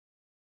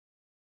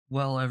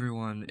Well,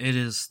 everyone, it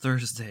is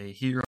Thursday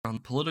here on the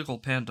Political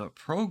Panda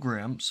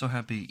program. So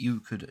happy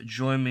you could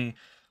join me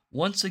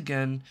once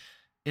again.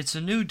 It's a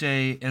new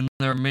day, and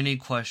there are many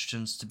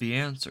questions to be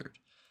answered.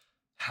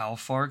 How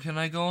far can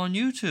I go on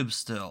YouTube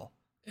still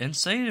and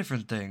say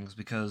different things?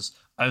 Because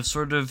I've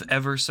sort of,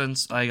 ever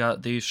since I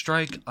got the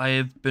strike, I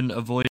have been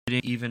avoiding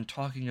even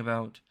talking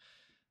about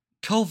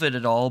COVID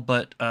at all,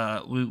 but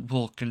I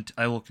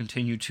will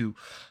continue to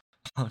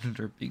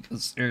monitor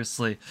because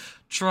seriously,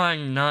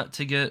 trying not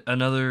to get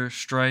another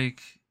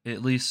strike,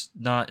 at least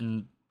not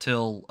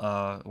until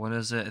when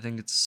is it? I think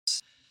it's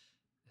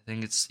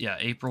yeah,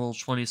 April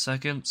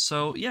 22nd.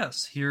 So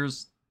yes,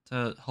 here's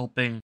to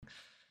hoping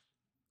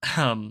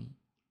um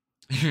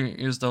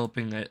here's to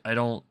hoping I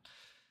don't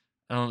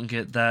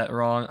get that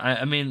wrong.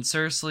 I mean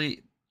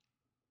seriously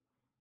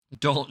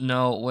don't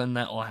know when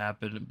that will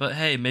happen. But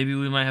hey, maybe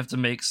we might have to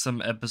make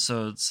some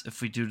episodes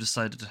if we do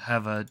decide to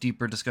have a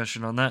deeper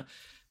discussion on that.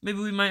 Maybe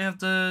we might have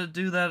to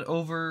do that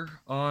over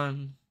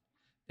on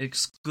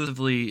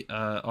exclusively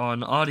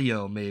on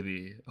audio,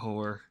 maybe,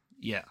 or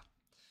yeah.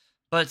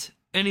 But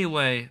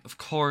anyway, of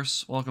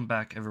course, welcome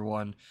back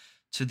everyone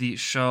to the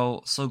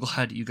show. So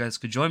glad you guys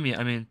could join me.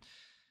 I mean,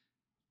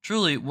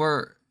 truly,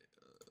 we're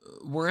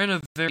in a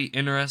very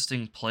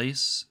interesting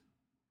place,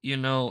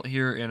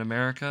 here in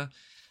America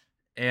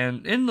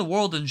and in the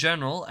world in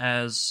general,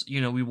 as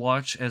we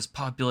watch as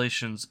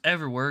populations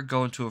everywhere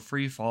go into a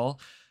free fall.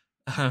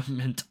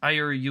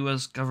 Entire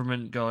U.S.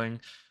 government going,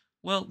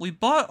 well, we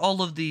bought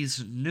all of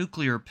these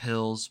nuclear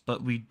pills,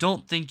 but we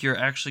don't think you're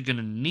actually going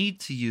to need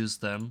to use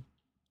them.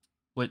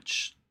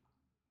 Which,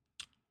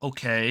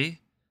 okay,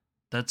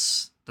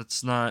 that's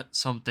not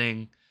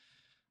something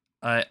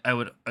I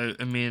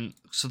mean.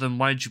 So then,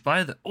 why'd you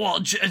buy them? Well,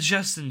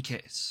 just in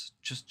case,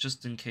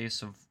 just in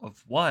case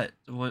of what?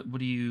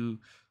 What are you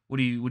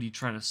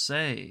trying to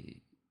say?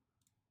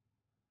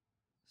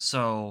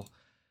 So,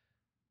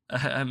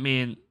 I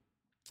mean,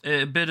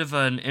 a bit of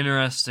an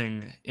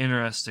interesting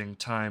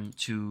time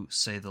to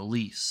say the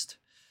least.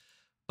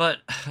 But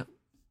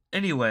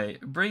anyway,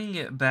 bringing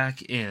it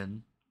back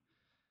in,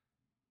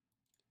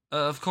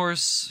 of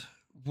course,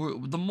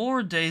 the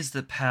more days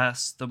that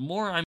pass, the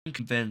more I'm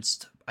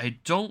convinced I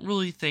don't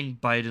really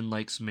think Biden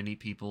likes many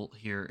people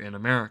here in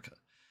America.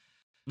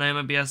 And I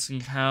might be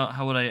asking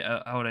how would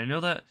I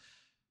know that?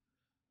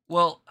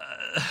 Well,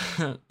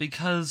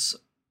 because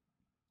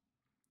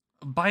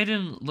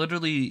Biden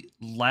literally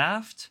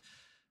laughed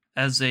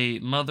as a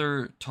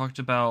mother talked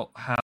about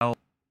how,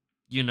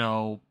 you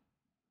know,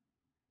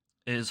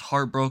 is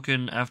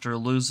heartbroken after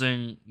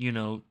losing,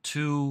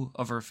 two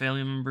of her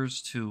family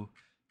members to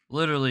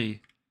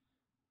literally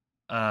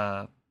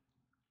uh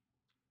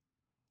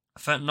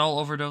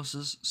fentanyl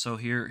overdoses. So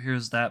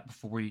here's that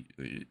before we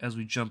as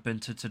we jump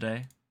into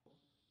today.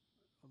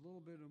 A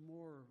little bit of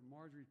more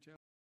Marjorie Taylor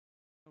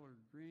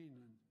Greene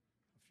and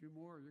a few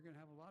more, you're going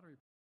to have a lottery.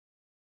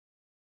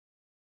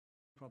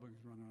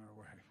 Republicans running our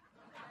way.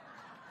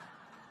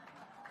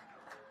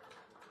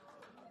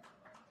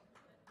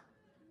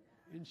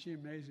 Isn't she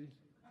amazing?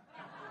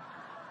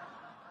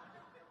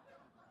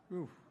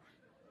 Ooh.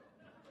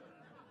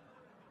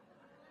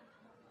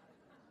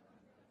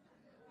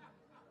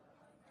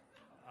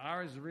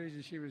 Ours, the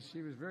reason she was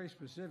very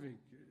specific.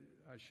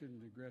 I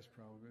shouldn't digress,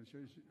 probably.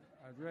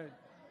 I've read.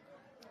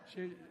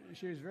 She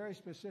was very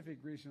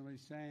specific recently,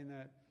 saying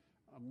that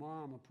a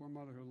poor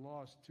mother who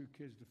lost two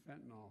kids to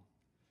fentanyl,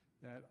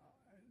 that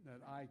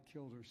I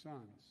killed her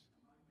sons.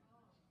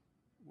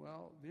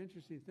 Well, the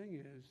interesting thing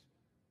is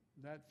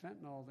that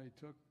fentanyl they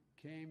took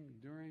came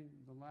during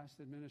the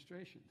last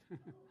administration.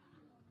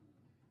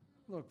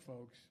 Look,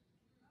 folks.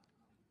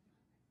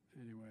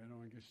 Anyway, I don't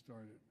want to get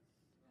started.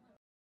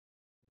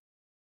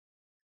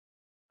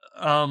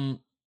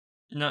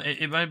 No,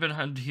 it might have been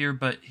hard to hear,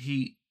 but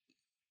he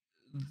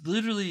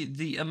literally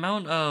the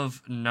amount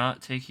of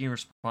not taking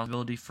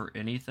responsibility for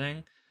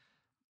anything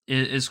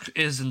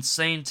is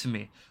insane to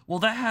me. Well,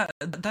 that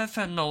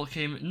fentanyl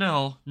came.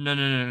 No.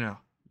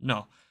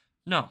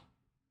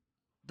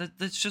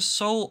 That's just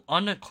so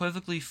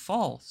unequivocally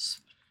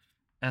false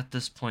at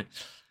this point.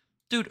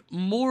 Dude,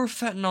 more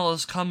fentanyl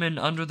has come in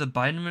under the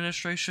Biden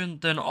administration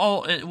than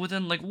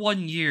within like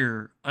 1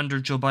 year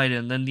under Joe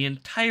Biden than the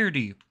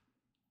entirety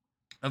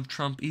of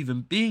Trump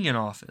even being in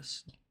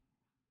office.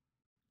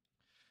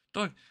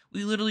 Dog,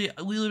 we literally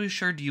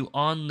shared you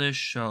on this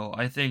show.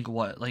 I think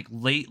like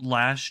late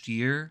last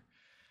year.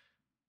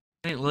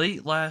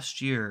 Late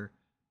last year,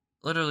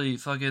 literally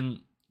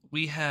fucking,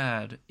 we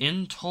had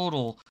in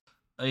total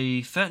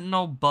a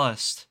fentanyl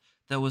bust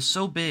that was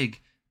so big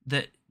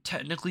that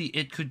technically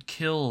it could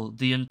kill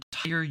the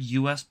entire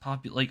U.S.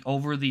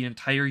 over the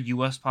entire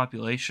U.S.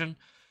 population.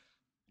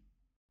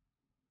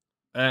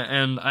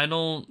 And I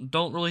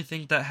don't really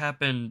think that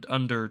happened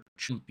under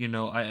Trump.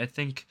 I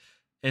think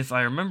if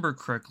I remember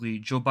correctly,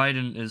 Joe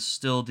Biden is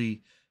still the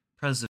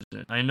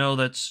president. I know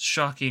that's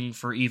shocking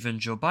for even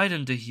Joe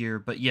Biden to hear,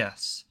 but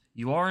yes,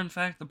 you are in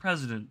fact the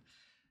president.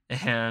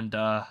 And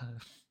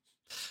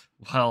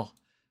well,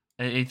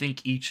 I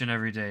think each and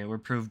every day we're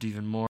proved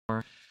even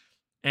more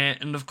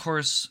And of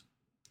course,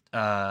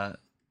 uh,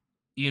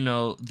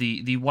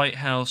 the White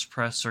House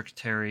press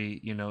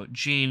secretary,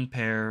 Jean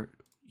Pierre,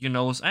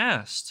 was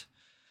asked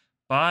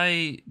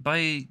by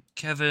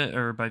Kevin,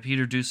 or by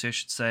Peter Doocy, I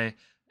should say,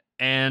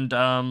 and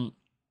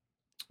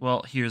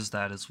well, here's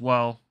that as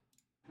well.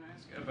 Can I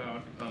ask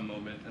about a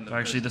moment in the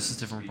Actually, this is president's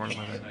different part of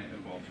my speech head. last night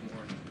in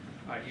Baltimore?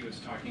 He was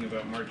talking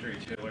about Marjorie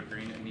Taylor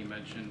Greene, and he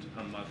mentioned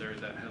a mother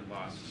that had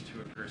lost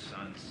two of her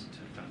sons to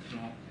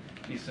fentanyl.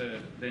 He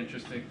said the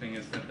interesting thing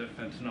is that the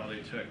fentanyl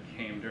they took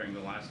came during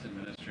the last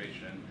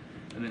administration,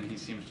 and then he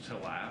seemed to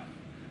laugh.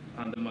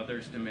 The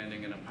mother's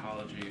demanding an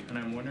apology, and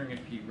I'm wondering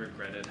if he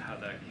regretted how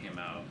that came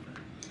out.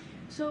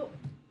 So,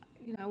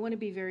 I want to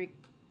be very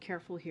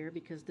careful here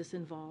because this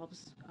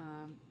involves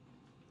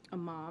a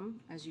mom,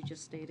 as you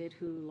just stated,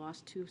 who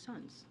lost two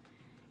sons.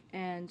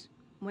 And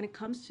when it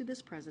comes to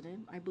this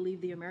president, I believe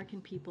the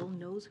American people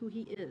knows who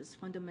he is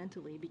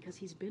fundamentally because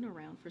he's been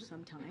around for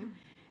some time,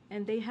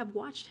 and they have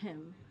watched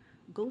him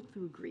go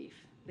through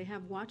grief. They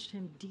have watched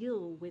him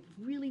deal with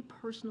really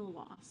personal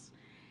loss.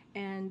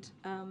 And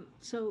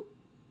so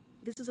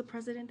this is a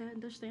president that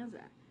understands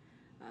that.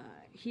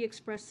 He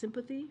expressed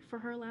sympathy for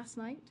her last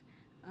night,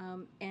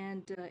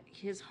 and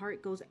his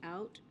heart goes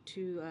out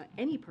to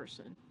any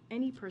person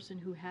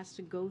who has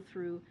to go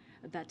through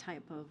that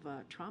type of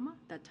trauma,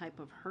 that type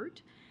of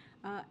hurt.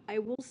 I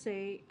will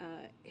say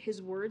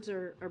his words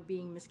are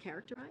being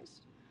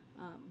mischaracterized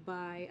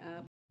by...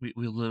 We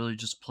literally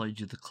just played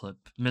you the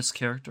clip.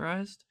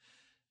 Mischaracterized?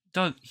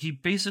 Doug, he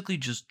basically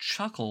just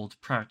chuckled,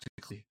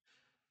 practically,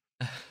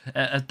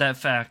 at that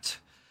fact.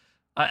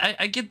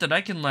 I get that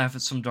I can laugh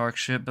at some dark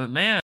shit, but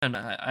man,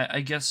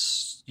 I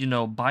guess,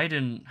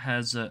 Biden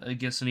has, I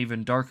guess, an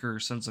even darker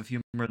sense of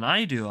humor than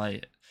I do.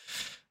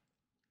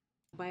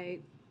 By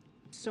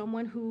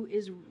someone who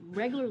is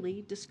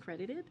regularly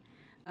discredited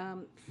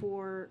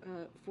for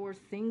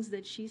things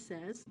that she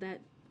says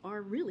that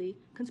are really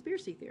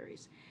conspiracy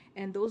theories,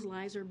 and those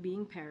lies are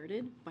being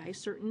parroted by a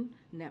certain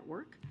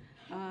network,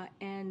 I'll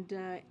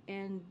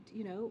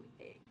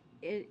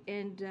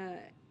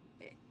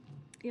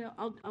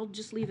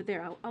just leave it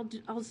there.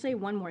 I'll say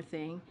one more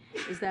thing,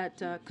 is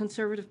that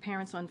conservative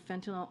parents of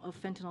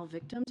fentanyl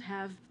victims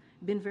have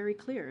been very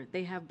clear.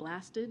 They have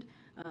blasted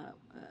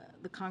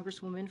the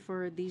Congresswoman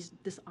for these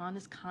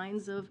dishonest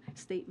kinds of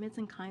statements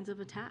and kinds of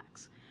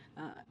attacks.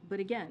 But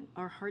again,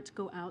 our hearts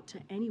go out to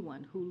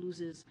anyone who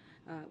loses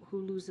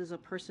a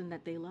person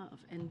that they love,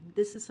 and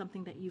this is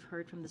something that you've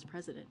heard from this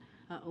president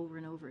over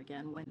and over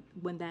again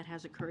when that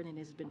has occurred and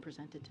has been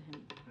presented to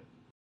him.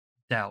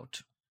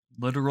 Doubt.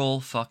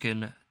 Literal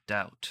fucking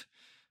doubt.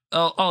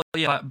 Oh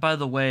yeah, by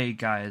the way,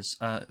 guys,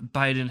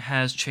 Biden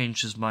has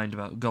changed his mind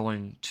about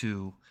going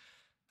to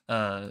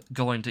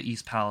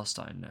East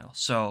Palestine now.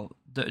 So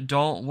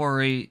don't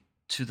worry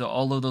to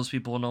all of those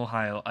people in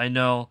Ohio. I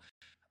know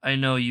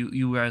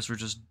you guys were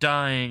just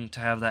dying to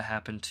have that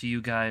happen to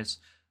you guys.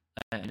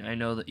 And I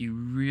know that you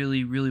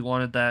really, really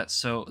wanted that,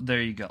 so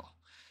there you go.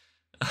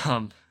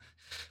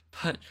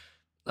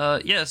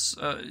 But yes,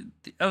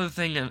 the other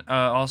thing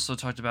also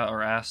talked about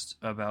or asked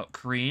about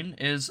Karine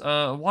is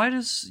why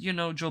does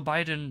Joe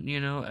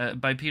Biden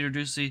by Peter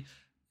Doocy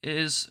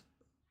is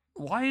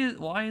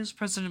why is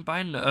President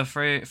Biden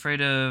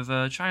afraid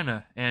of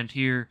China? And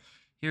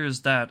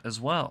here's that as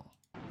well.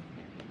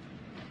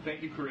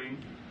 Thank you, Karine.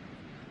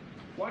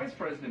 Why is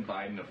President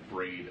Biden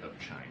afraid of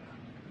China?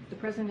 The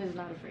president is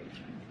not afraid of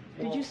China.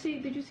 Well,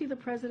 Did you see the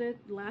president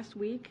last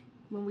week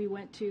when we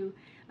went to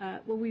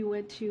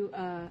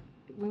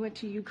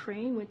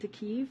Ukraine, went to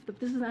Kyiv?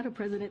 This is not a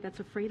president that's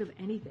afraid of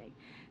anything.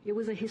 It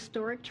was a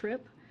historic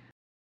trip.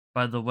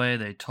 By the way,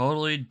 they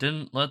totally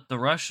didn't let the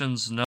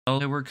Russians know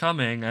they were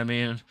coming. I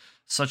mean,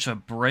 such a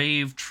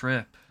brave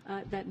trip.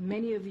 That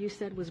many of you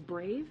said was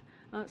brave.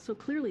 So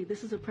clearly,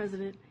 this is a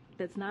president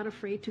that's not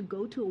afraid to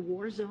go to a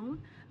war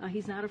zone.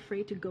 He's not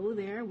afraid to go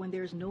there when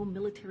there's no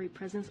military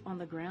presence on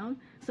the ground.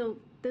 So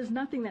there's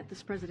nothing that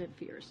this president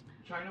fears.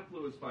 China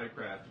flew a spy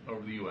craft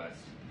over the U.S.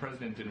 The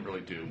president didn't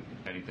really do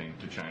anything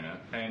to China.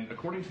 And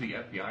according to the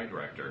FBI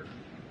director,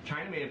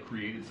 China may have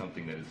created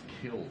something that has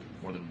killed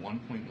more than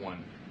 1.1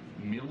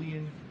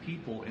 million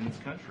people in this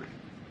country.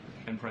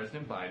 And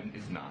President Biden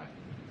is not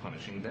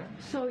punishing them.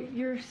 So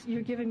you're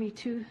giving me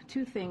two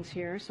things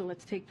here. So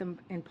let's take them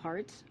in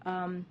parts.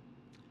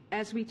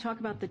 As we talk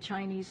about the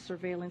China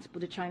surveillance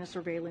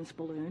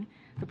balloon,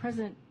 the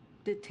president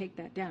did take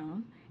that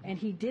down, and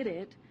he did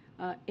it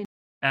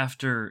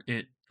after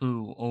it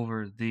flew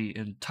over the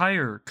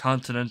entire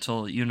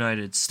continental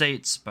United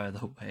States, by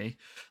the way.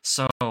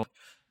 So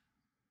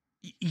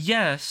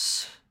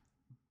yes,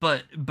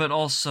 but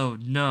also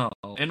no.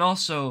 And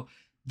also,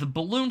 the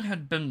balloon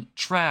had been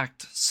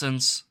tracked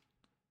since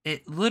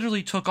it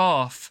literally took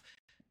off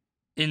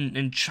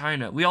in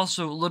China. We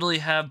also literally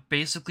have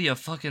basically a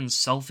fucking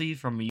selfie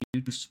from a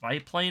YouTube spy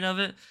plane of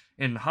it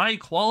in high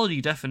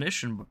quality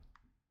definition.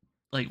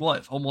 Like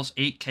what, almost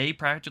 8K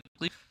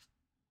practically?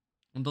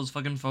 And those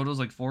fucking photos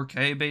like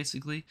 4K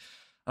basically.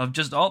 of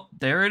just, oh,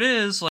 there it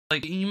is.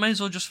 Like, you might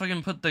as well just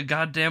fucking put the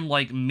goddamn,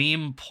 like,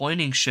 meme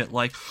pointing shit,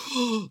 like,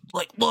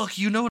 like, look,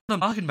 you know what I'm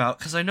talking about,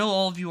 because I know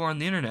all of you are on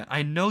the internet.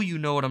 I know you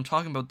know what I'm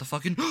talking about, the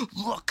fucking,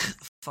 look,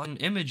 fucking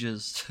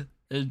images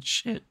and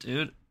shit,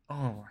 dude.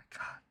 Oh my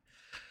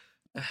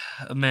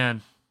god.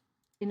 Man.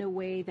 In a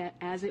way that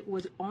as it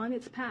was on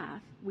its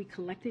path, we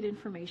collected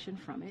information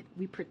from it,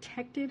 we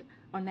protected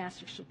our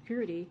national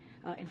security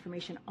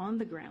information on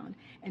the ground,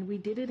 and we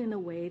did it in a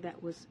way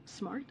that was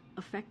smart,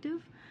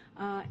 effective,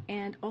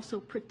 and also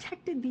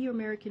protected the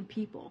American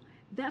people.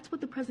 That's what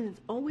the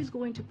president's always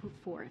going to put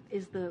forth,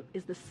 is the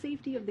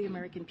safety of the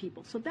American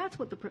people. So that's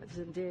what the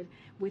president did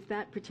with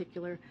that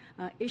particular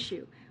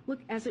issue. Look,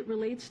 as it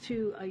relates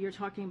to, you're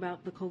talking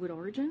about the COVID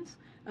origins,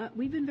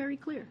 we've been very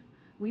clear.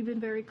 We've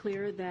been very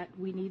clear that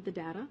we need the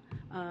data,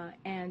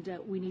 and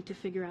we need to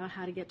figure out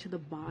how to get to the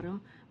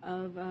bottom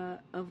of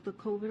the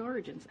COVID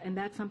origins. And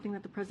that's something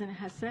that the president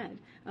has said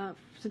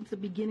since the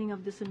beginning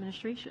of this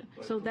administration.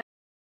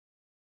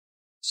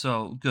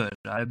 So good.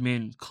 I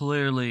mean,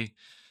 clearly,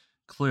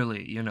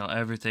 you know,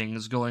 everything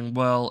is going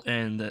well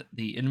and that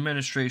the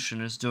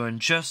administration is doing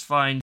just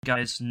fine,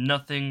 guys.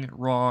 Nothing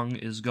wrong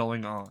is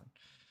going on.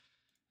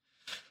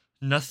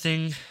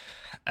 Nothing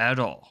at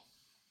all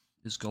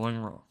is going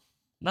wrong.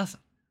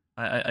 Nothing.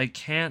 I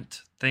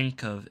can't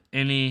think of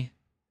anything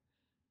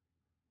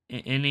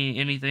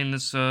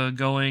that's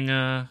going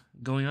on.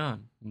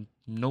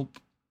 Nope.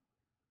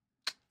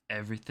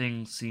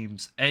 Everything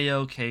seems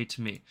a-okay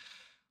to me.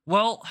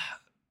 Well,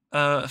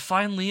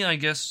 finally, I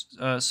guess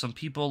some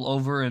people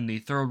over in the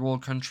third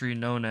world country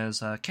known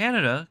as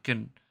Canada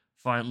can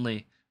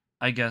finally,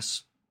 I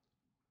guess,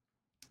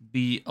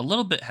 be a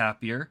little bit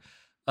happier.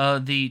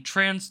 The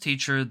trans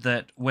teacher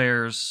that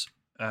wears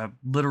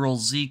literal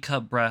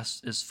Z-cup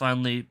breasts is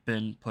finally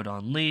been put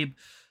on leave,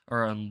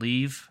 or on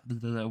leave.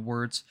 The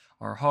words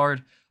are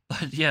hard,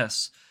 but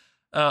yes.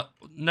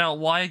 Now,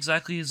 why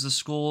exactly is the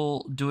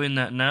school doing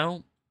that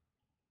now?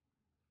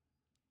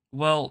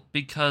 Well,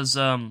 because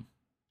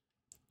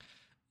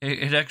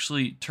it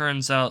actually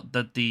turns out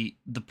that the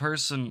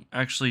person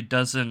actually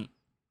doesn't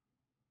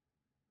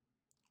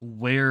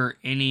wear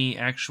any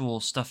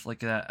actual stuff like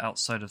that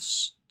outside of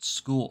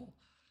school.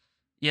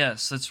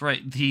 Yes, that's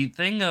right. The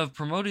thing of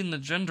promoting the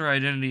gender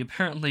identity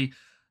apparently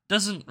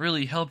doesn't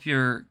really help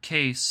your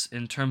case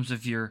in terms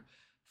of your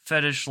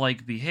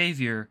fetish-like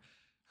behavior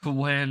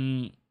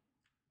when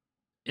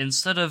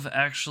instead of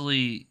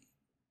actually,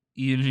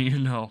 you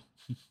know,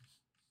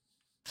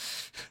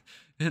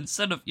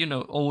 instead of, you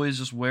know, always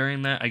just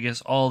wearing that, I guess,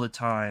 all the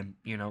time,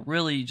 you know,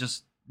 really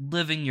just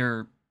living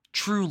your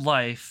true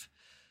life,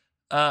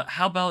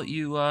 how about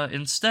you,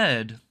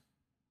 instead,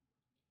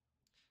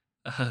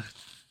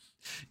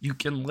 you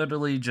can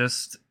literally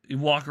just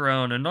walk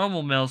around in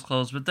normal male's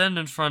clothes, but then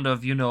in front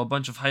of, you know, a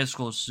bunch of high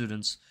school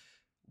students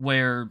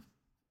wear,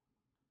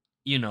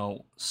 you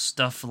know,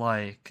 stuff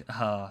like,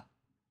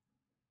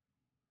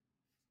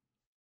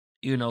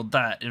 you know,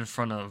 that in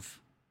front of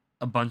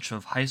a bunch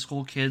of high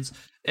school kids.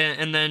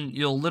 And then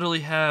you'll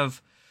literally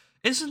have,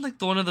 isn't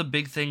like one of the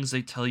big things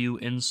they tell you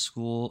in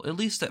school, at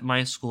least at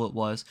my school it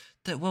was,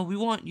 that, well, we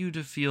want you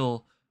to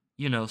feel,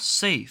 you know,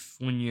 safe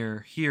when you're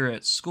here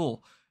at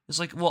school. It's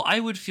like, well, I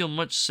would feel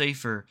much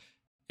safer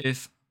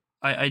if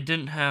I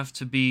didn't have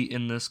to be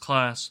in this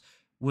class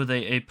with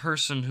a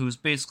person who's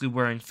basically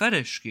wearing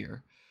fetish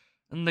gear.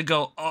 And they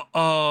go,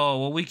 oh,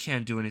 well, we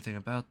can't do anything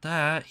about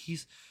that.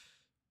 He's,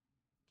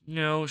 you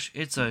know,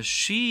 it's a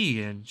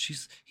she, and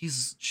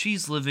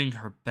she's living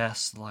her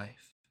best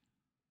life.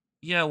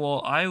 Yeah,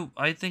 well,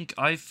 I think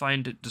I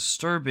find it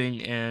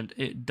disturbing, and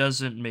it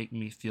doesn't make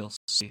me feel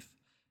safe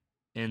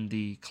in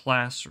the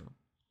classroom.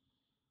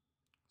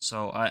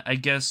 So I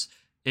guess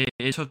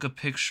it took a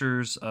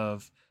pictures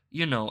of,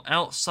 you know,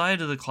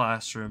 outside of the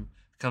classroom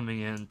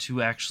coming in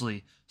to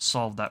actually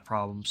solve that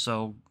problem.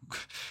 So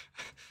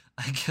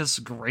I guess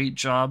great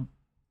job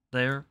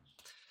there.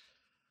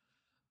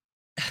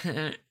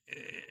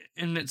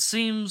 And it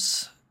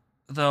seems,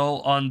 though,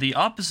 on the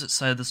opposite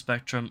side of the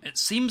spectrum, it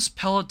seems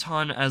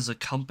Peloton as a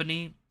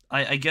company,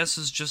 I guess,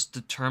 is just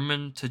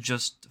determined to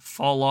just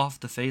fall off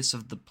the face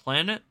of the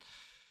planet,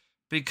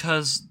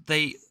 because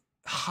they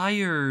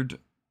hired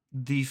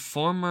a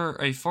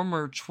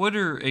former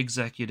Twitter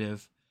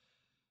executive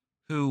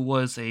who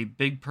was a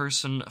big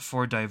person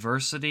for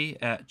diversity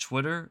at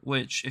Twitter,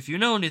 which, if you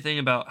know anything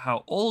about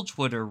how old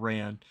Twitter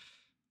ran,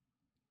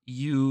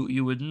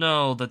 you would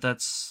know that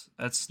that's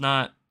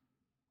not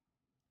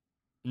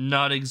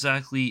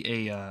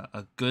exactly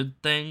a good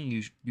thing.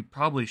 You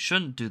probably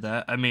shouldn't do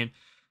that. I mean,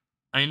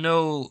 I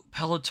know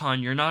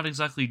Peloton, you're not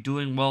exactly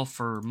doing well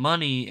for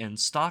money and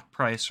stock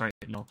price right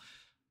now,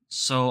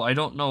 so I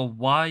don't know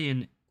why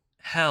in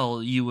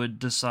hell you would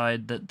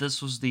decide that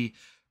this was the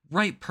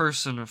right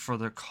person for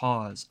their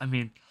cause. I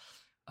mean,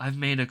 I've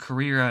made a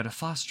career out of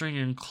fostering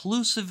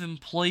inclusive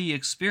employee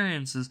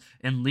experiences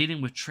and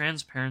leading with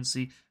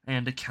transparency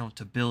and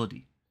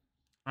accountability.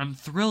 I'm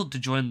thrilled to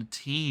join the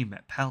team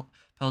at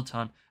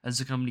Peloton as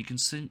the company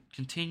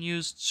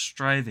continues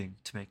striving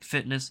to make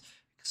fitness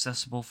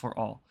accessible for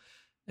all.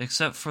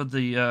 except for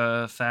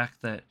the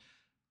fact that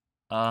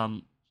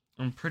I'm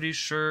pretty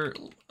sure.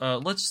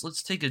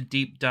 Let's take a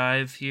deep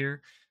dive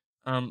here.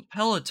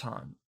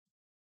 Peloton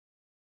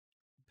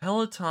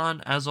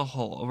as a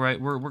whole, right?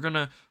 We're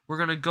gonna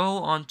go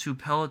onto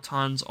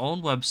Peloton's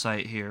own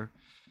website here,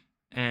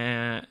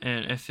 and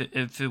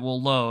if it will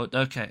load.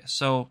 Okay,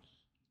 so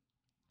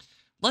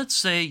let's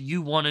say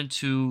you wanted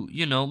to,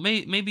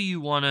 maybe you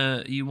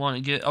wanna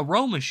get a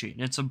row machine.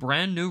 It's a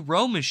brand new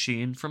row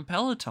machine from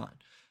Peloton.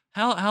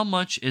 How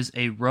much is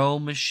a row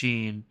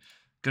machine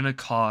gonna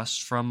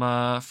cost from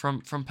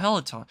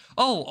Peloton?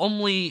 Oh,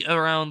 only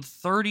around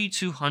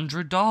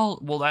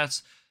 $3,200. Well,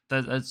 that's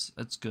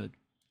good.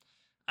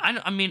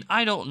 I mean,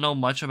 I don't know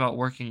much about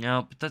working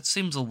out, but that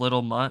seems a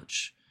little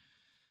much.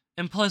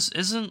 And plus,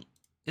 isn't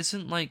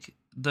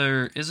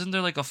there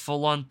like a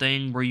full-on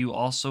thing where you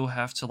also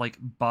have to like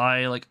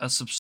buy like a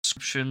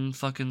subscription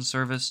fucking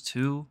service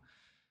too,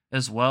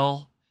 as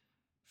well,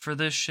 for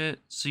this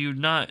shit? So you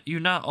not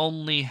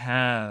only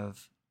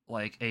have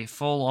like a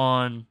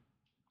full-on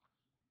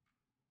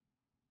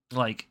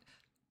like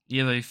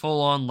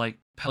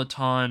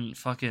Peloton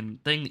fucking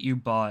thing that you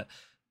bought,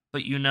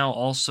 but you now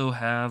also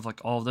have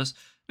like all of this.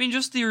 I mean,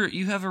 just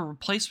you have a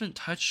replacement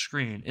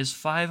touchscreen is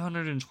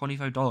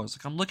 $525.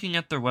 Like, I'm looking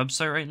at their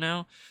website right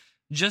now,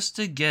 just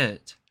to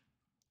get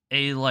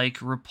a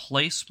like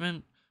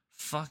replacement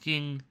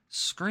fucking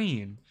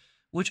screen,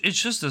 which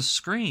it's just a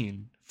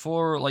screen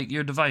for like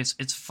your device.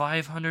 It's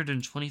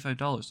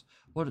 $525.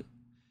 What?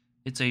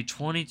 It's a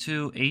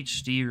 22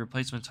 HD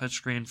replacement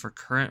touchscreen for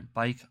current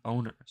bike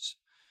owners.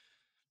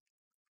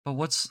 But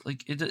what's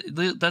like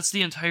that's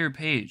the entire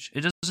page.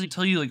 It doesn't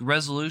tell you like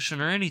resolution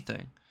or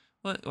anything.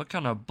 What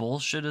kind of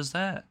bullshit is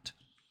that?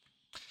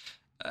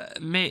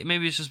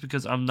 Maybe it's just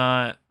because I'm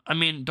not. I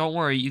mean, don't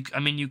worry. You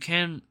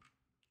can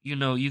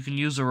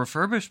use a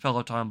refurbished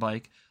Peloton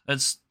bike.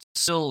 That's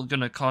still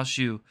gonna cost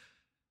you.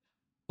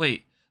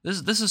 Wait,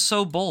 this is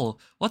so bull.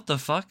 What the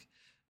fuck?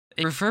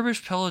 A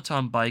refurbished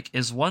Peloton bike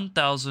is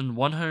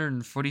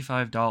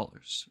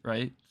 $1,145,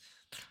 right?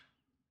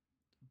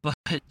 But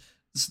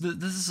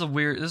this is a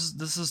weird.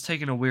 This is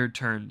taking a weird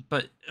turn.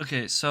 But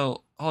okay,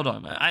 so hold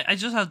on. I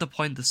just have to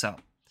point this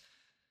out.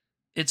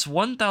 It's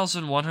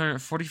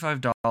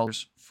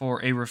 $1,145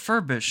 for a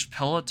refurbished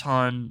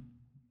Peloton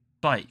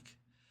bike.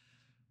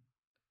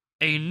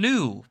 A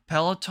new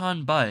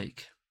Peloton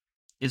bike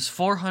is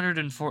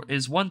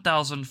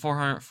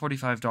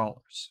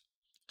 $1,445.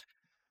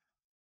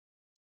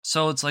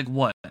 So it's like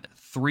what,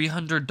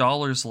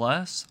 $300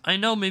 less? I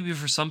know maybe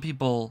for some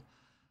people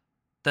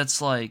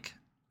that's like,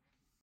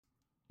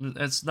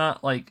 it's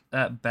not like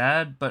that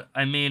bad, but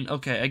I mean,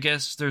 okay, I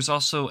guess there's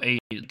also a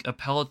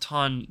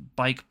Peloton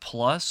Bike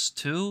Plus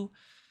too,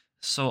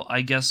 so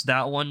I guess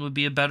that one would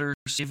be a better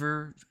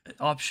saver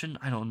option.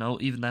 I don't know,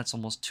 even that's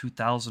almost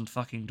 $2,000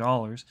 fucking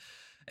dollars.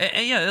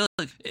 And yeah,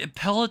 look,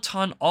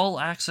 Peloton All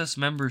Access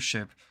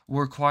membership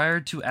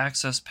required to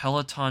access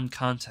Peloton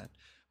content,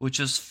 which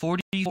is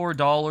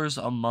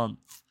 $44 a month.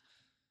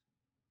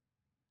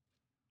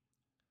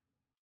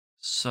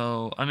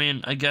 So, I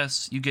mean, I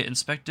guess you get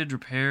inspected,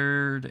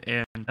 repaired,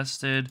 and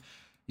tested.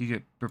 You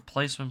get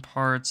replacement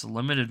parts,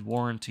 limited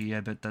warranty.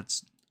 I bet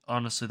that's,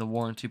 honestly, the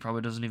warranty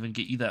probably doesn't even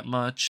get you that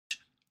much.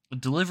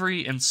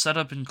 Delivery and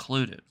setup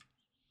included.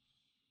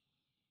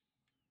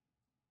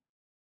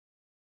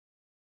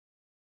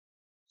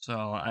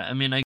 So, I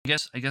mean, I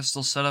guess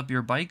they'll set up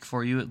your bike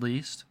for you at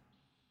least.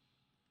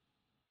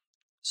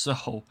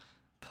 So,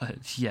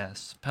 but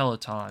yes,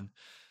 Peloton.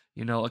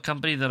 A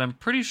company that I'm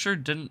pretty sure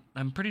didn't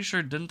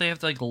they have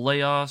to like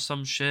lay off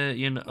some shit,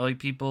 like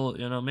people,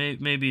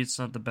 maybe it's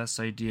not the best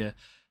idea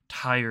to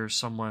hire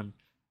someone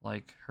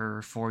like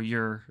her for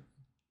your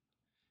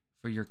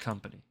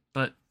company.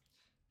 But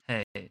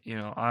hey,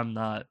 I'm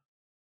not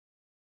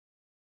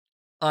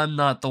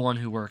the one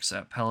who works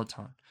at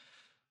Peloton.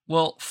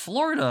 Well,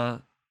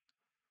 Florida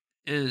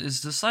is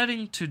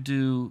deciding to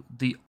do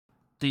the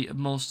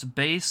most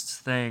based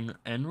thing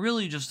and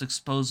really just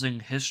exposing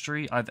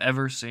history I've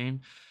ever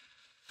seen.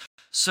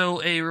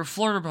 So, a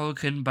Florida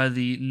Republican by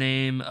the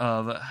name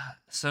of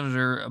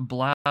Senator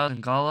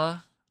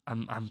Blasingala,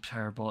 I'm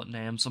terrible at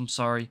names, I'm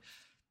sorry.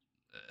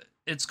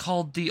 It's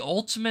called the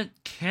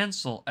Ultimate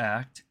Cancel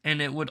Act,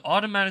 and it would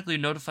automatically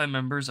notify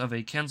members of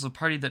a canceled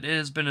party that it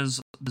has been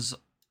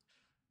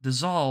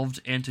dissolved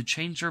and to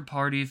change their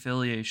party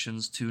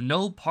affiliations to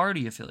no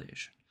party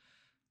affiliation.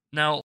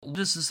 Now, what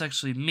does this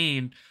actually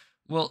mean?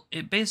 Well,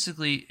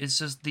 it's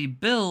just the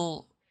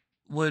bill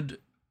would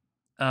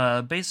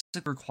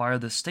basically require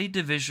the State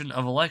Division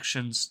of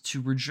Elections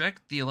to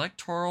reject the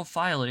electoral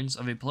filings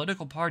of a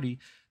political party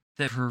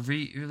that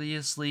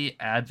previously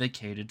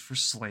advocated for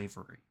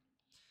slavery.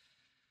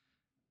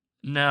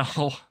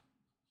 Now,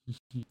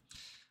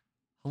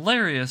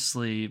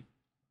 hilariously,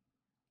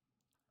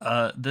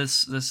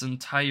 this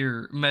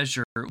entire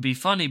measure would be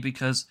funny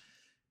because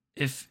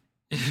if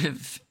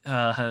this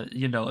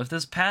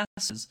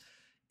passes,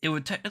 it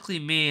would technically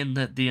mean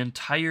that the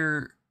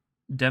entire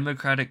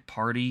Democratic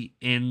Party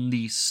in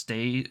the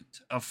state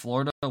of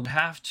Florida would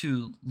have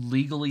to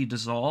legally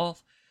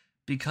dissolve,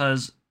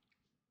 because,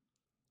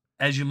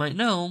 as you might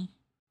know,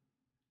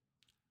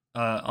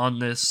 on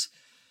this,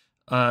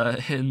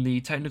 in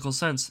the technical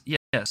sense,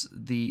 yes,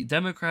 the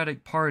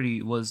Democratic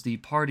Party was the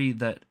party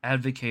that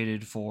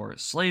advocated for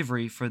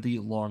slavery for the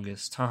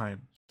longest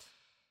time.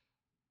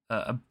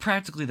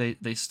 Practically,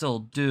 they still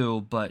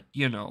do, but,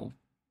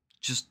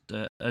 just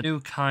a new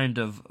kind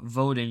of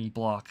voting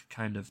bloc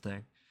kind of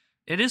thing.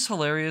 It is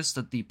hilarious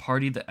that the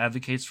party that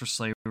advocates for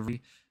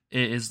slavery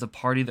is the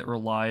party that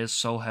relies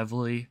so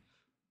heavily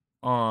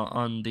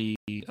on the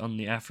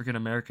African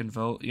American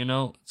vote.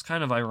 It's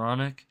kind of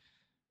ironic,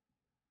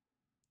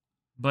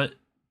 but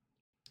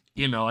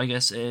I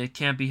guess it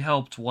can't be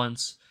helped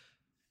once.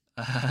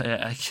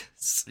 I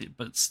guess,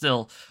 but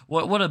still,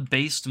 what a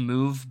based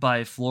move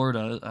by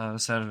Florida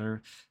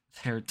Senator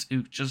there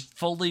to just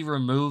fully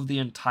remove the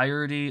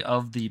entirety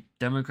of the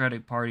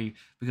Democratic Party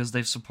because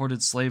they've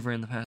supported slavery in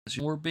the past.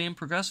 We're being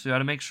progressive. We got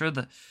to make sure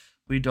that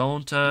we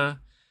don't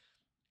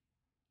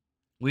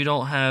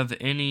have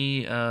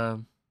any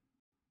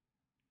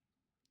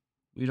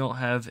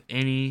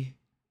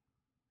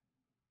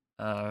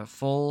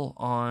full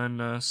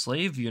on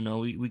slave.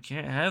 We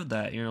can't have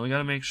that. We got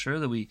to make sure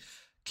that we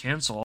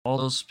cancel all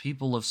those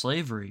people of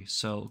slavery.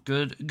 So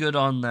good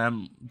on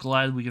them.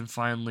 Glad we can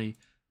finally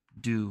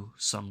do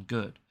some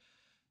good.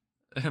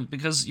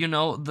 Because,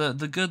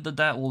 the good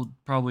that will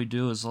probably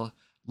do is a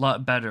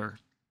lot better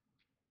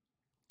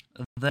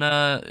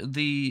than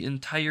the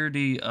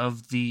entirety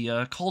of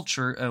the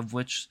culture of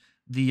which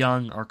the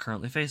young are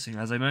currently facing.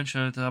 As I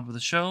mentioned at the top of the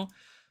show,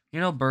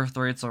 birth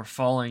rates are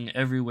falling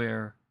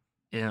everywhere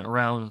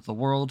around the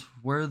world,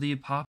 where the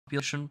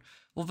population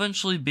will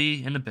eventually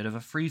be in a bit of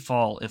a free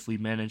fall if we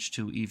manage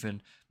to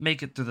even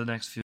make it through the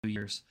next few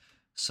years.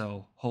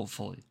 So,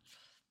 hopefully.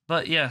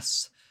 But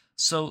yes,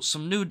 so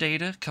some new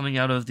data coming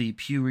out of the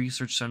Pew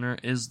Research Center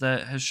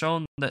has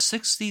shown that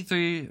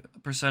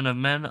 63% of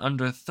men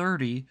under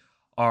 30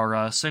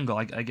 are single.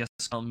 I guess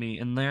count me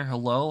in there.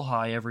 Hello,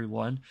 hi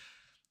everyone.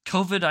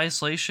 COVID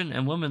isolation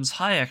and women's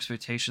high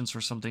expectations for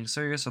something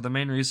serious are the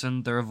main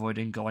reason they're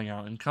avoiding going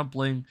out and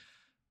coupling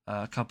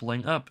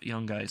up,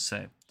 young guys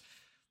say.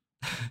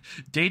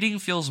 Dating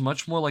feels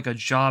much more like a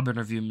job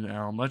interview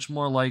now, much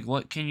more like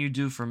what can you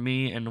do for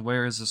me and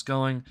where is this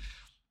going?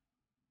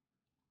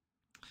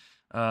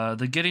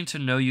 The getting to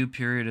know you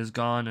period is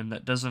gone, and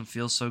that doesn't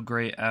feel so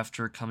great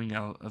after coming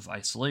out of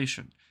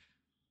isolation.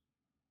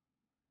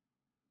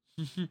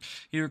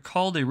 He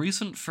recalled a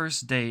recent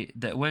first date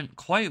that went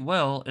quite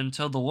well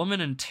until the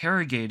woman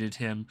interrogated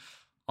him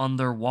on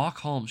their walk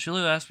home.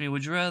 Sheila asked me,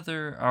 would you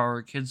rather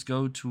our kids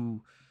go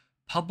to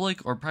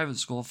public or private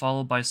school,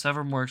 followed by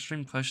several more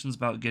extreme questions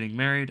about getting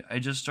married. I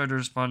just started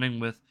responding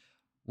with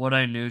what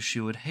I knew she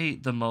would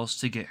hate the most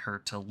to get her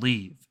to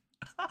leave.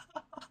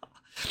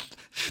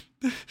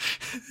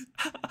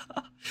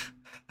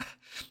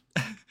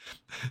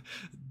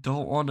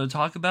 Don't want to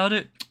talk about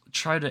it?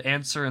 Try to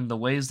answer in the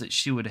ways that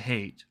she would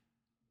hate,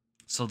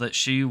 so that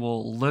she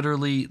will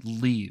literally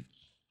leave.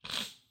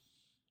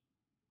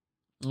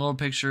 The little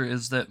picture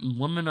is that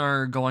women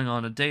are going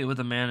on a date with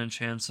a man, and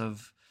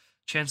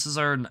chances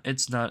are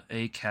it's not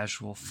a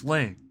casual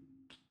fling.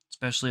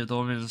 Especially if the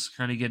woman is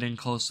kind of getting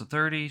close to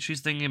 30, she's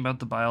thinking about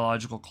the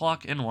biological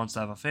clock and wants to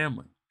have a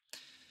family.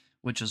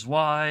 Which is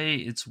why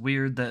it's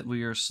weird that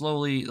we are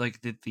slowly,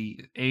 that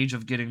the age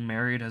of getting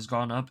married has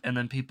gone up, and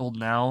then people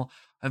now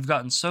have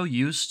gotten so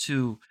used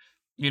to,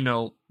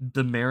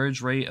 the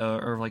marriage rate,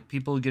 or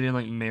people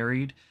getting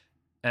married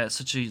at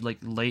such a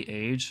late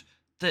age,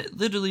 that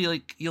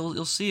literally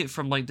you'll see it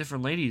from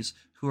different ladies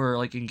who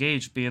are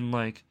engaged being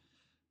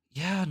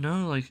yeah,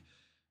 no,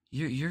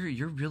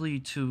 you're really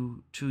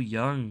too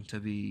young to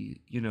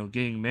be,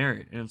 getting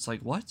married. And it's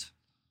what?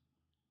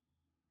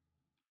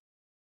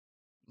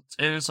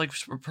 And it's a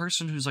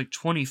person who's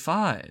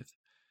 25.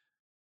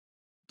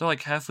 They're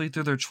halfway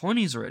through their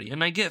 20s already.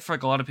 And I get for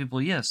a lot of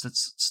people, yes,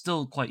 that's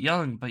still quite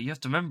young, but you have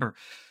to remember,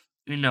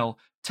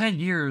 10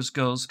 years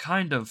goes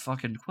kind of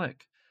fucking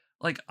quick.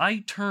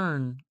 I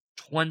turn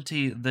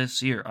 20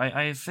 this year.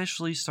 I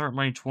officially start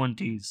my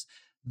 20s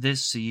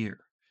this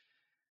year.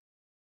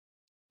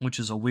 Which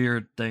is a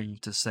weird thing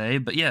to say,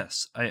 but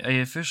yes, I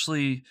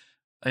officially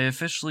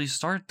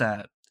start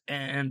that,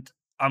 and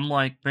I'm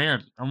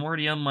man, I'm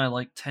already on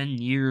my 10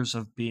 years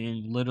of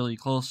being literally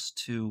close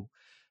to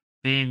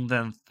being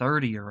then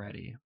 30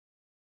 already.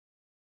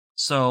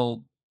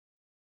 So,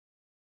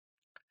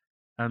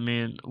 I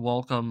mean,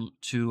 welcome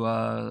to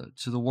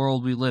the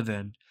world we live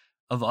in,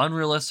 of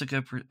unrealistic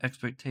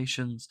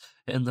expectations,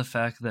 and the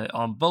fact that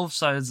on both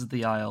sides of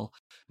the aisle,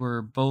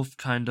 we're both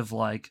kind of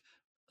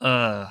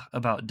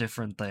about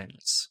different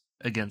things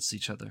against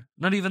each other.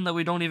 Not even that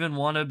we don't even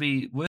want to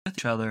be with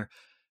each other,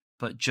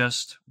 but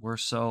just we're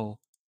so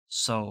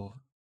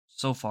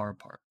far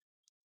apart.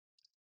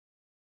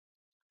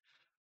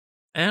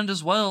 And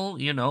as well,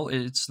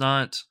 it's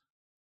not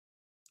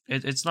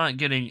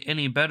getting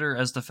any better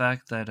as the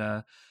fact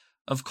that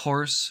of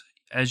course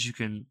as you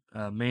can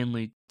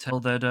mainly tell,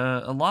 that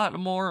a lot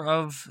more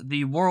of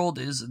the world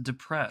is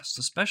depressed,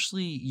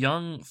 especially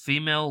young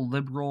female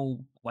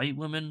liberal white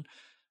women.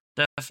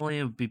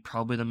 Definitely would be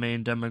probably the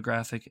main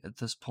demographic at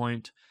this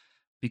point,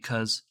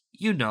 because,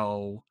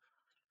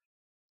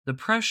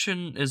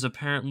 depression is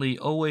apparently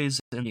always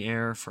in the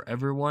air for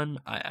everyone.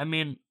 I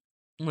mean,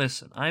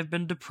 listen, I've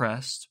been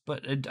depressed,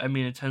 but it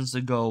tends to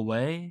go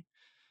away.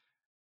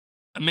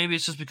 Maybe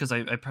it's just because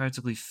I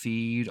practically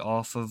feed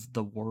off of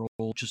the world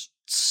just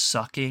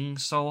sucking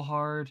so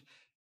hard,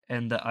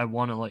 and that I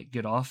want to like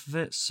get off of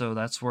it. So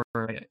that's where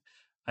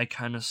I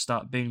kind of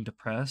stop being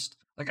depressed.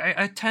 Like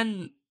I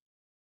tend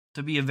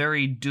to be a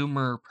very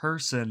doomer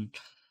person,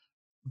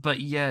 but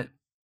yet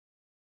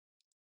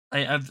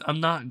I'm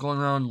not going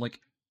around like,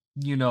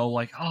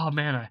 like, oh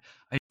man,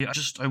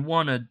 I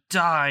want to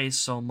die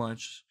so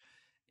much.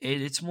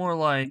 It's more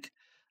like,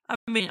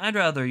 I'd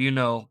rather,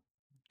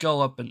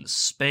 go up in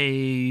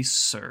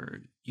space,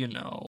 or,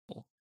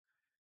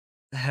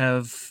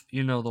 have,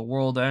 the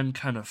world end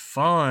kind of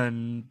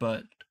fun,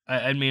 but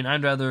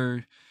I'd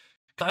rather,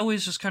 I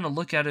always just kind of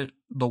look at it,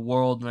 the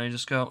world, and I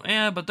just go,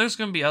 yeah, but there's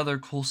going to be other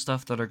cool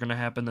stuff that are going to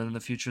happen in the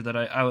future that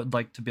I would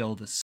like to be able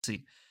to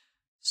see.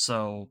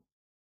 So,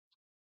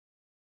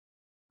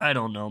 I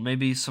don't know,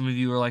 maybe some of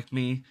you are like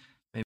me,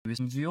 maybe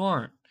some of you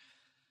aren't.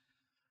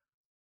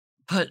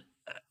 But,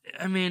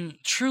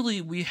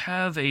 truly, we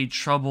have a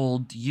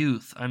troubled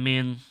youth.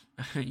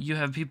 You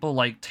have people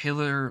like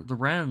Taylor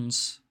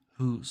Lorenz,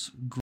 whose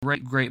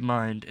great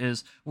mind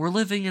is, we're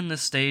living in the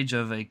stage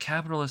of a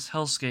capitalist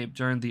hellscape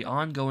during the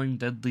ongoing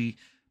deadly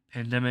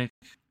pandemic.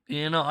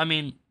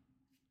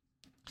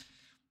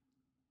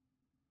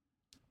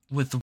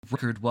 With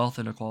record wealth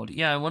inequality.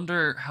 Yeah, I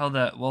wonder how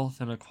that wealth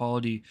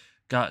inequality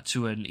got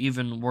to an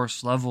even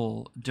worse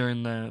level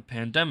during the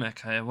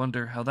pandemic. I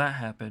wonder how that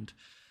happened.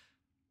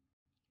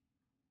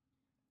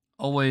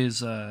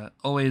 Always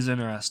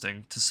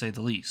interesting, to say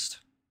the least.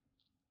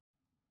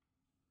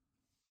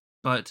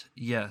 But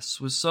yes,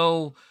 with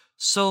so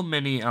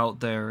many out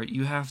there,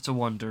 you have to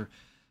wonder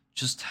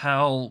just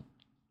how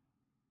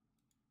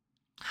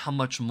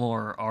much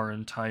more our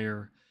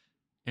entire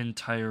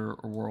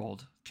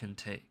world can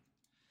take.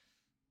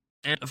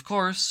 And of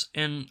course,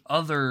 in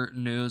other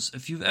news,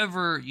 if you've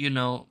ever,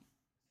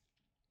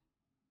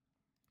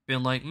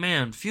 been like,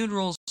 man,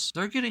 funerals,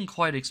 they're getting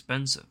quite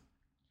expensive.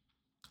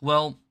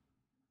 Well,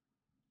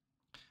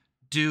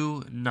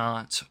 do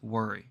not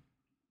worry.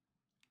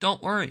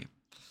 Don't worry.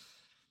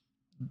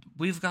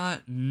 We've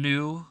got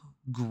new,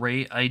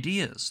 great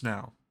ideas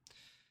now.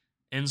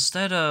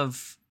 Instead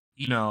of,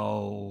 getting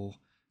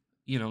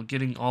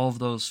all of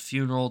those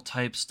funeral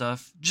type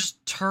stuff,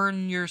 just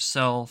turn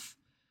yourself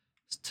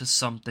to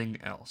something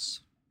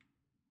else.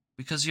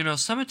 Because,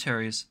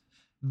 cemeteries,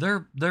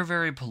 they're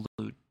very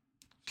polluted.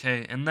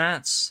 Okay, and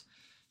that's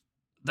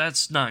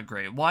not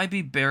great. Why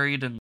be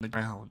buried in the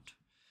ground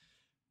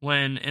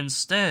when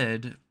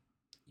instead,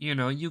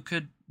 you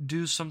could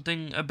do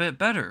something a bit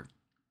better?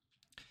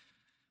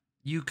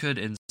 You could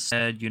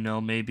instead,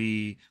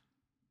 maybe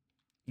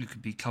you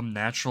could become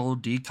natural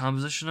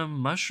decomposition of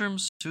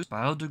mushrooms,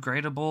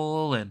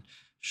 biodegradable, and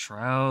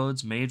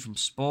shrouds made from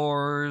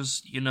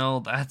spores.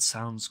 That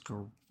sounds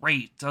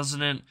great,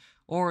 doesn't it?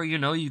 Or,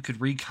 you could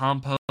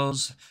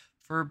recompose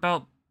for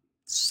about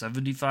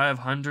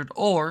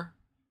 $7,500,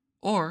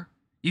 or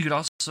you could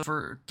also,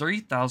 for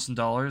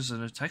 $3,000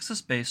 in a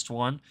Texas-based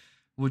one,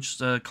 which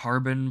the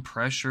carbon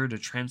pressure to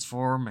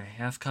transform a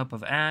half cup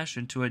of ash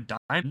into a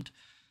diamond.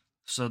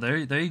 So there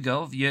you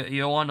go. If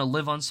you want to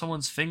live on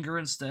someone's finger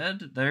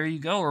instead, there you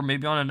go. Or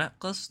maybe on a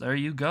necklace, there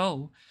you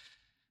go.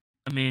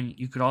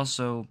 You could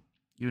also,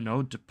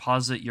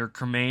 deposit your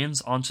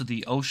cremains onto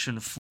the ocean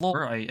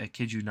floor. I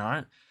kid you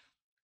not.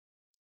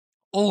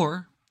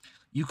 Or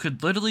you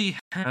could literally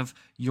have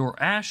your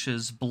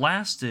ashes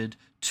blasted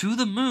to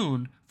the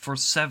moon for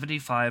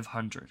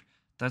 $7,500.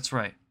 That's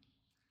right.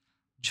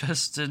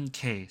 Just in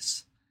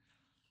case.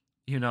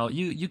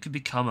 You could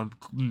become a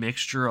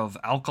mixture of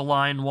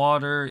alkaline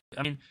water.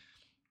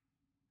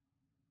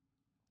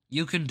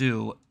 You can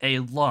do a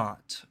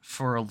lot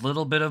for a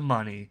little bit of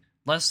money.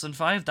 Less than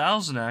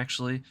 $5,000,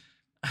 actually.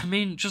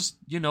 Just,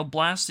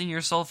 blasting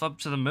yourself up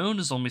to the moon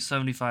is only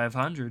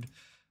 $7,500.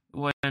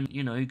 When,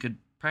 you could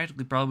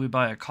practically probably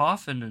buy a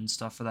coffin and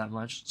stuff for that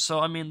much.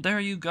 So, there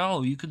you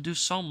go. You can do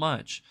so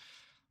much.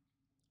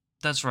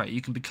 That's right. You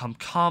can become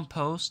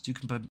compost. You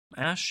can become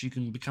ash. You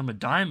can become a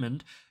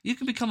diamond. You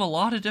can become a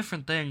lot of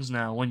different things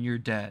now when you're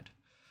dead.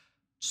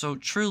 So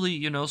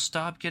truly,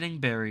 stop getting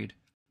buried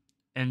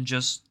and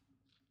just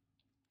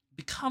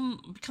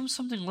become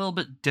something a little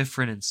bit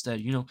different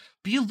instead.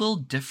 Be a little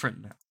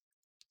different now.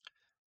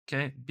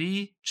 Okay?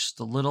 Be just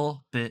a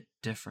little bit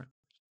different.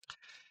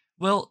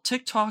 Well,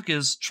 TikTok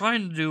is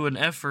trying to do an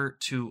effort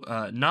to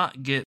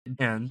not get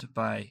banned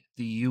by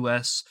the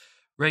U.S.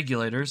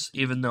 regulators,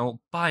 even though,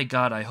 by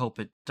God, I hope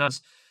it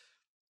does.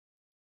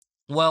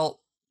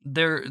 Well,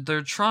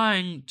 they're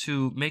trying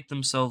to make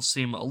themselves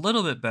seem a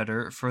little bit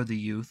better for the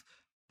youth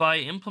by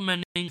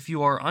implementing, if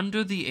you are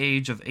under the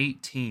age of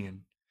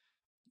 18,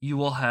 you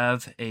will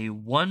have a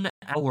 1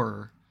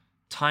 hour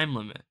time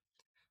limit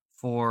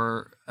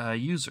for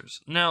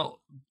users. Now,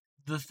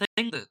 the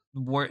thing that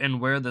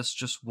where this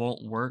just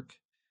won't work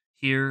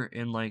here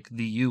in like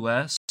the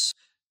US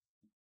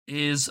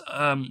is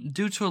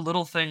due to a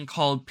little thing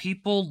called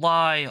people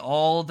lie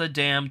all the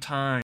damn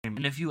time.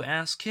 And if you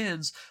ask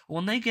kids,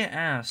 when they get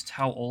asked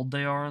how old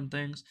they are and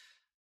things,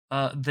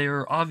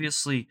 they're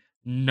obviously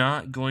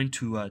not going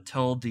to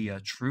tell the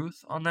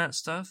truth on that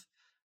stuff.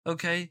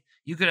 Okay?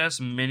 You could ask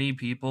many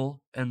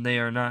people, and they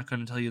are not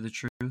going to tell you the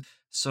truth.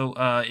 So,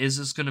 is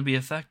this going to be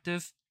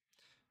effective?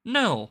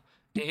 No.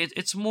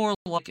 It's more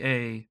like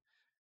a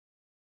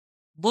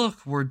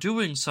look, we're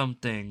doing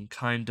something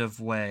kind of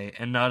way,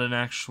 and not an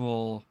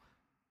actual,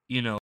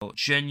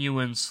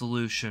 genuine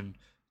solution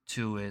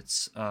to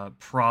its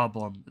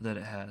problem that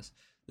it has.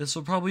 This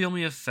will probably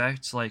only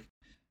affect, like,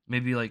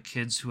 maybe, like,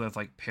 kids who have,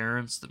 like,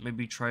 parents that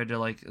maybe try to,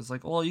 like, it's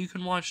like, well, you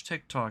can watch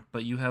TikTok,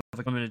 but you have,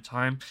 like, limited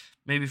time,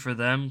 maybe for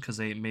them, because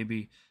they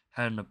maybe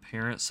had a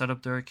parent set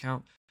up their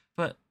account.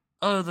 But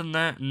other than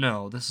that,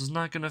 no, this is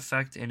not going to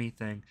affect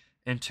anything,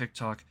 and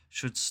TikTok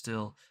should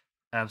still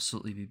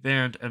absolutely be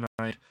banned, and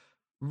I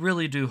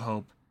really do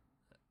hope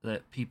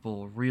that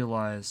people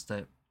realize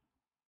that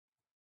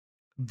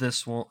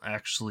this won't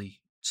actually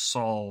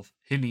solve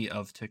any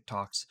of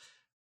TikTok's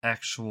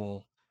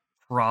actual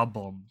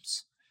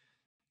problems.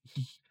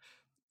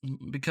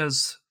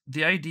 Because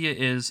the idea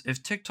is,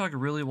 if TikTok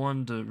really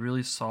wanted to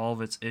really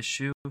solve its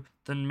issue,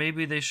 then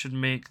maybe they should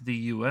make the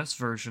US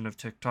version of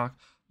TikTok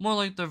more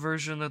like the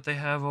version that they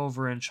have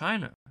over in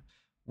China,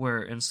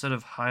 where instead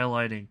of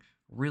highlighting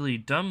really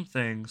dumb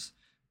things,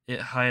 it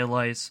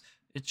highlights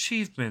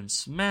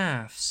achievements,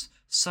 maths,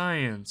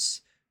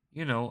 science,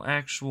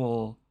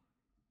 actual,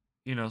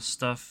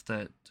 stuff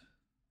that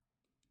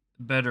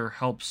better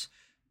helps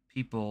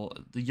people,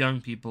 the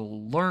young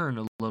people, learn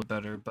a little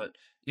better. But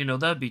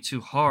that'd be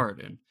too hard,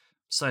 and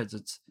besides,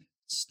 it's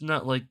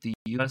not like the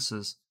US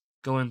is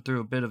going through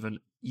a bit of a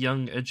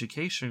young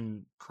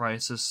education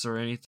crisis or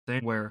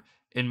anything, where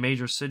in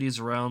major cities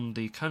around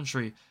the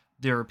country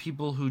there are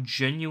people who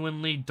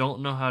genuinely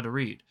don't know how to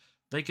read.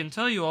 They can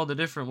tell you all the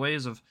different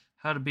ways of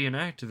how to be an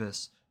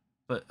activist,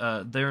 but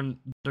they're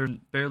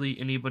barely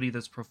anybody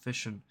that's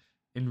proficient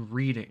in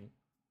reading.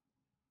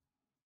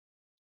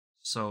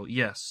 So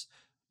yes,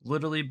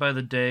 literally by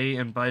the day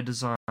and by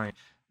design,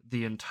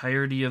 the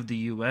entirety of the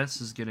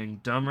US is getting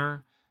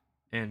dumber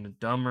and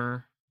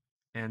dumber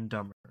and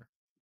dumber.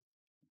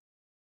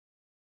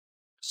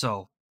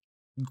 So,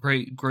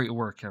 great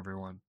work,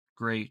 everyone.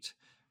 Great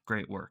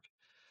work.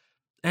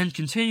 And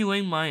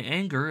continuing my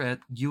anger at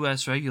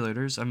US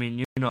regulators, I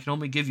mean, I can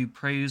only give you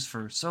praise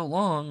for so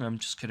long. I'm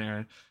just kidding.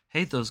 I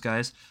hate those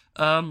guys.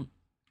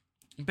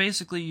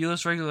 Basically,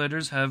 US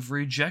regulators have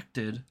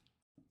rejected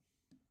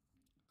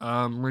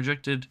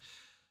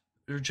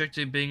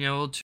being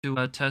able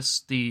to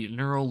test the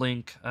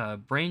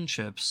Neuralink brain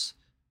chips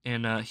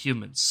in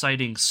humans,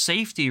 citing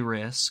safety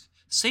risk.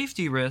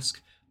 Safety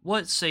risk?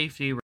 What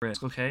safety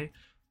risk? Okay,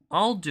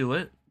 I'll do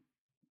it.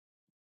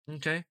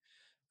 Okay,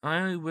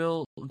 I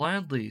will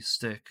gladly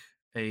stick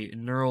a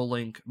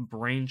Neuralink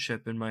brain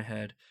chip in my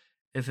head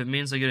if it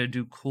means I get to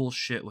do cool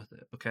shit with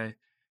it. Okay.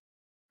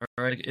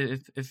 All right.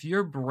 If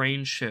your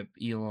brain chip,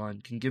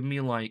 Elon, can give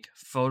me like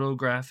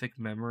photographic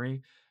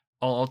memory,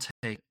 I'll take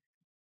it.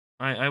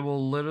 I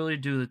will literally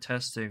do the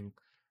testing,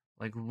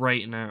 like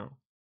right now.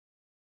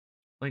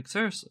 Like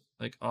seriously,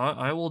 like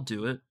I will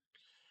do it.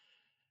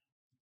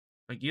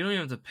 Like you don't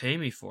even have to pay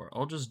me for it.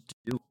 I'll just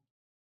do it.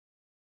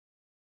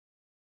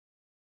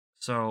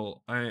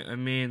 So I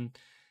mean,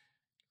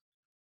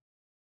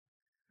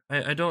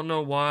 I don't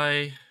know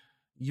why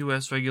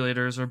U.S.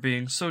 regulators are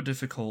being so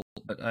difficult,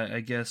 but I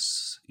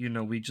guess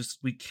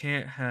we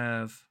can't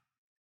have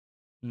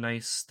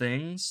nice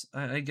things.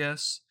 I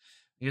guess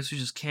we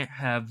just can't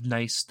have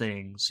nice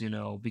things,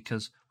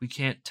 because we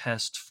can't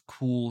test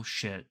cool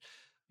shit,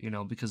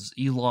 because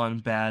Elon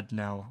bad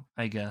now,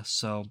 I guess.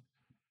 So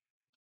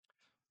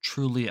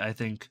truly, I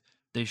think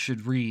they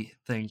should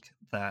rethink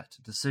that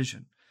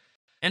decision.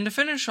 And to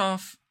finish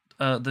off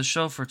the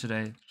show for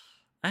today,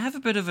 I have a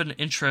bit of an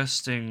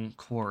interesting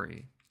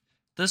query.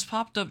 This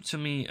popped up to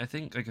me, I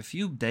think, like a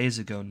few days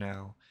ago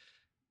now,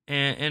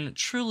 and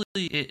truly,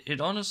 it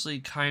honestly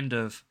kind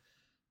of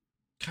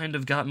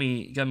got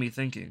me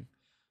thinking,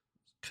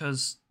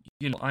 because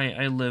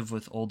I live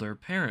with older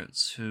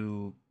parents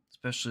who,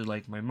 especially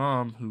like my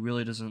mom, who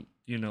really doesn't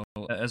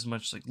as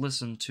much like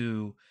listen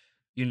to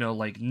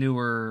like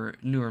newer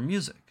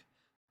music,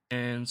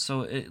 and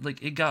so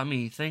it got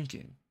me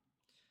thinking.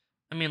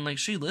 I mean, like,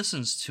 she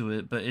listens to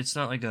it, but it's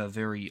not like a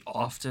very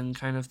often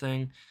kind of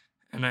thing.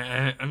 And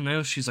I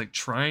know she's like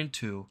trying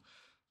to,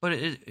 but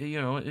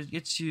it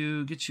gets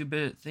you a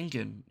bit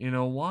thinking.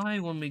 Why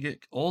when we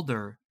get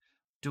older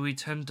do we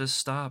tend to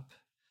stop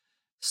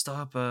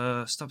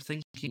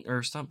thinking,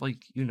 or stop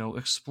like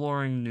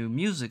exploring new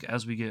music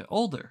as we get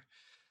older?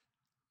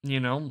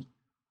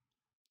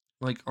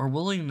 Like our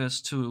willingness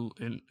to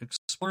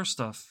explore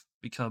stuff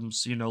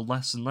becomes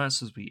less and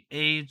less as we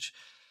age.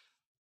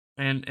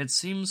 And it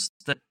seems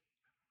that,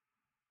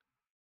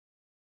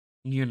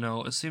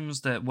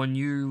 when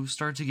you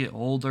start to get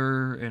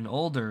older and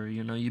older,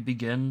 you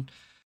begin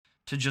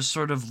to just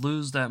sort of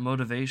lose that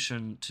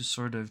motivation to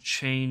sort of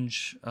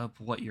change up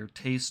what your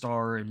tastes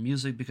are in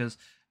music, because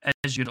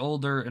as you get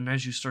older and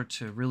as you start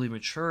to really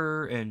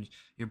mature and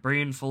your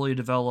brain fully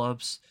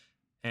develops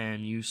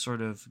and you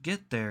sort of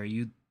get there,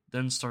 you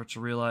then start to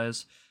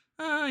realize,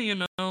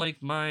 like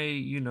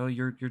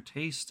your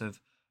taste have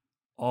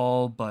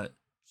all but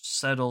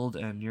settled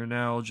and you're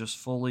now just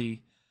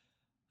fully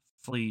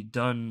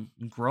done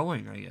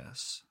growing, I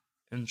guess.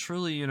 And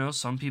truly,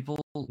 some people,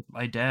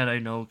 my dad, I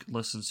know,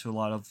 listens to a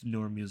lot of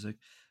newer music,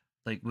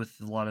 like with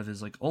a lot of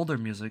his like older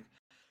music.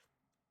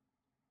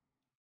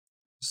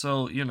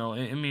 So,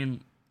 I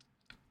mean,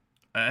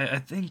 I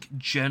think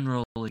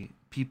generally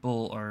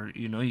people are,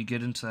 you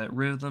get into that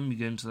rhythm, you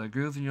get into that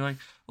groove, and you're like,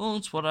 well,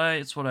 it's what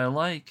I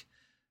like,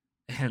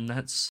 and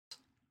that's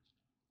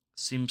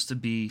seems to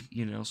be,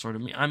 sort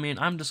of me. I mean,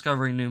 I'm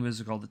discovering new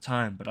music all the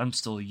time, but I'm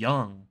still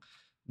young.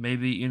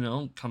 Maybe,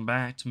 come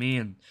back to me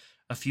in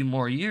a few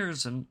more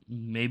years and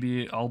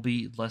maybe I'll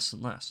be less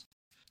and less.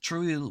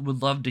 Truly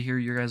would love to hear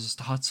your guys'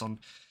 thoughts on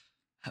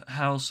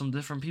how some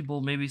different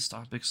people maybe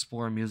stop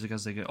exploring music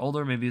as they get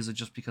older. Maybe is it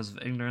just because of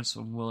ignorance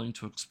and willing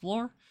to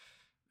explore?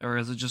 Or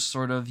is it just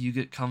sort of you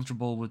get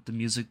comfortable with the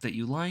music that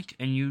you like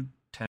and you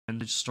tend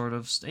to just sort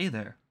of stay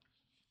there?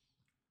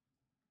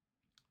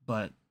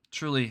 But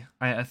truly,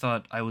 I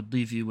thought I would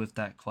leave you with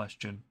that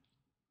question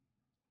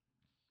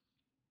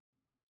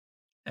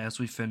as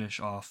we finish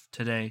off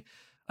today.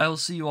 I will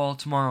see you all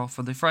tomorrow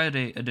for the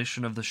Friday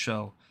edition of the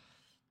show.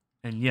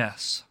 And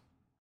yes,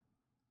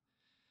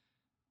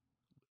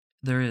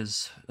 there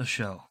is a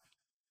show.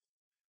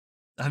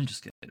 I'm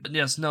just kidding. But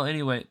yes, no,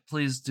 anyway,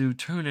 please do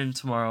tune in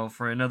tomorrow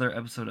for another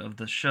episode of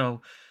the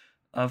show.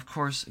 Of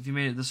course, if you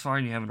made it this far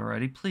and you haven't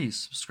already, please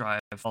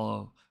subscribe,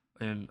 follow,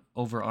 and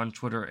over on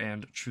Twitter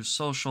and True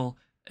Social.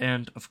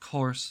 And of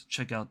course,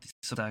 check out the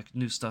Substack.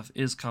 New stuff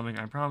is coming,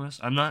 I promise.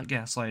 I'm not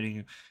gaslighting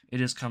you.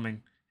 It is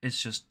coming. It's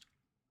just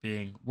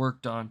being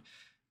worked on.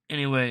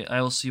 Anyway,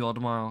 I will see you all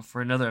tomorrow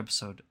for another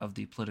episode of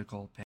the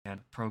Political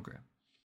Panda program.